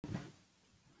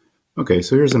Okay,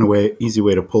 so here's easy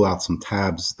way to pull out some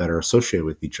tabs that are associated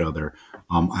with each other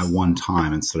at one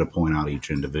time instead of pulling out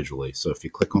each individually. So if you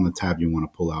click on the tab you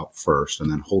want to pull out first and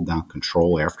then hold down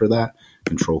Control after that,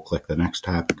 Control click the next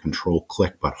tab, Control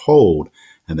click but hold,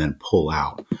 and then pull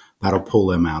out. That'll pull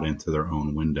them out into their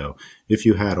own window. If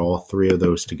you had all three of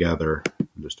those together,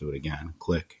 I'll just do it again,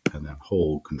 click and then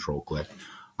hold, Control click.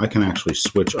 I can actually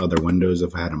switch other windows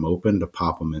if I had them open to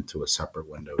pop them into a separate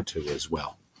window too as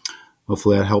well.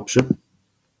 Hopefully that helps you.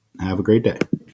 Have a great day.